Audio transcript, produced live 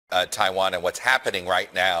Taiwan and what's happening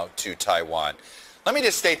right now to Taiwan. Let me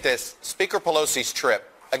just state this. Speaker Pelosi's trip,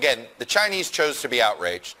 again, the Chinese chose to be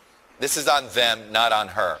outraged. This is on them, not on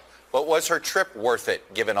her. But was her trip worth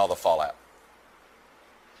it, given all the fallout?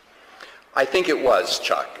 I think it was,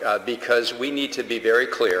 Chuck, because we need to be very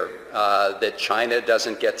clear that China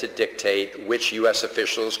doesn't get to dictate which U.S.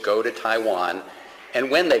 officials go to Taiwan and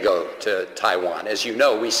when they go to Taiwan. As you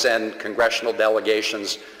know, we send congressional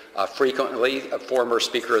delegations frequently. A former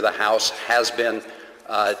Speaker of the House has been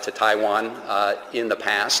to Taiwan in the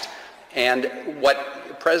past. And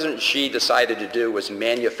what President Xi decided to do was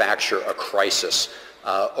manufacture a crisis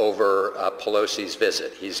over Pelosi's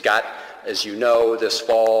visit. He's got, as you know, this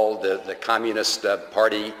fall, the Communist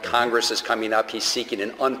Party Congress is coming up. He's seeking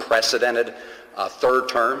an unprecedented third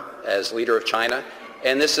term as leader of China.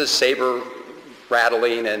 And this is saber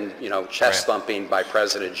rattling and, chest thumping by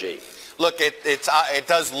President Xi. Look, it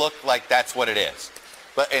does look like that's what it is.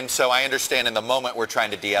 And so I understand in the moment we're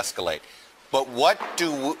trying to de-escalate. But what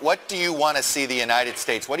do you want to see the United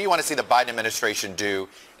States, what do you want to see the Biden administration do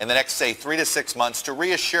in the next, say, 3 to 6 months to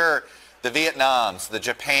reassure the Vietnams, the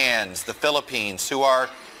Japans, the Philippines, who are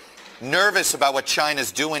nervous about what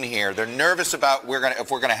China's doing here? They're nervous about if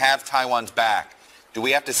we're going to have Taiwan's back. Do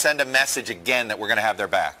we have to send a message again that we're going to have their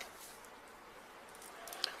back?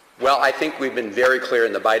 Well, I think we've been very clear,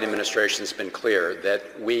 and the Biden administration has been clear,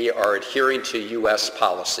 that we are adhering to U.S.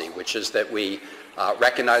 policy, which is that we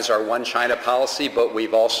recognize our one China policy, but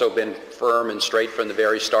we've also been firm and straight from the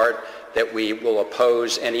very start that we will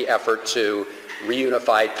oppose any effort to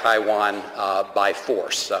reunify Taiwan by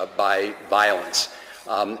force, by violence.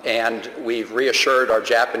 And we've reassured our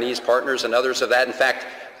Japanese partners and others of that. In fact,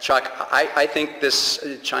 Chuck, I think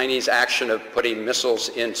this Chinese action of putting missiles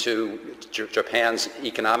into Japan's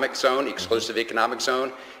economic zone, exclusive economic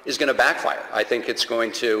zone, is going to backfire. I think it's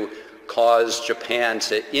going to cause Japan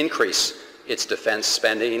to increase its defense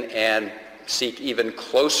spending and seek even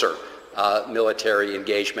closer military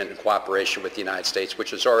engagement and cooperation with the United States,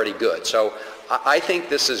 which is already good. So I think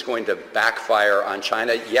this is going to backfire on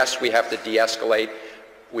China. Yes, we have to de-escalate.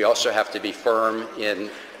 We also have to be firm in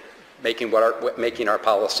making our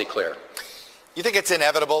policy clear. You think it's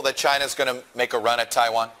inevitable that China's going to make a run at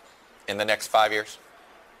Taiwan in the next 5 years?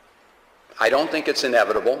 I don't think it's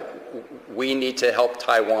inevitable. We need to help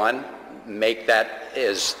Taiwan make that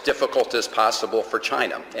as difficult as possible for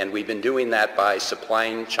China. And we've been doing that by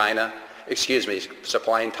supplying Taiwan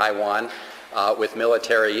with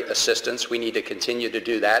military assistance. We need to continue to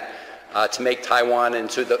do that to make Taiwan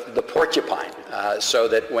into the porcupine so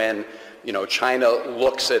that when China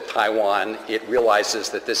looks at Taiwan, it realizes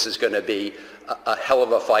that this is going to be a hell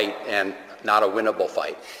of a fight and not a winnable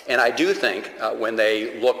fight. And I do think when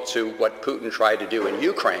they look to what Putin tried to do in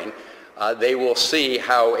Ukraine, they will see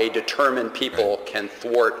how a determined people can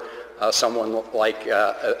thwart someone like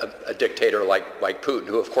a dictator like Putin,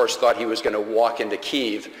 who of course thought he was going to walk into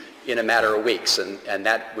Kyiv in a matter of weeks, and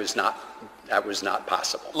that was not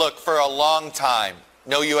possible. Look, for a long time,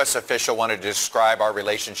 no U.S. official wanted to describe our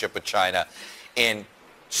relationship with China in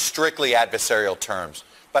strictly adversarial terms.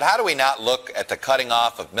 But how do we not look at the cutting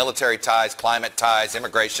off of military ties, climate ties,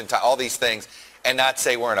 immigration ties, all these things, and not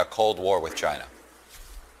say we're in a Cold War with China?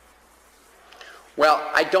 Well,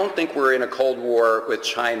 I don't think we're in a Cold War with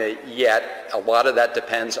China yet. A lot of that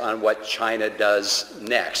depends on what China does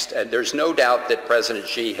next. And there's no doubt that President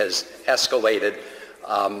Xi has escalated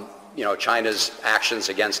China's actions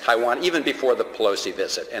against Taiwan even before the Pelosi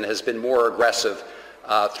visit, and has been more aggressive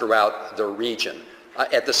throughout the region.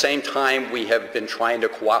 At the same time, we have been trying to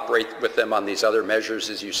cooperate with them on these other measures,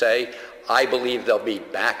 as you say. I believe they'll be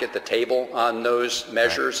back at the table on those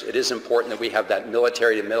measures. It is important that we have that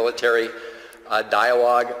military-to-military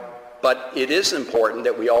dialogue, but it is important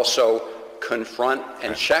that we also confront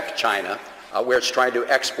and check China where it's trying to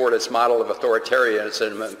export its model of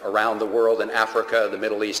authoritarianism around the world in Africa, the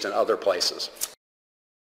Middle East, and other places.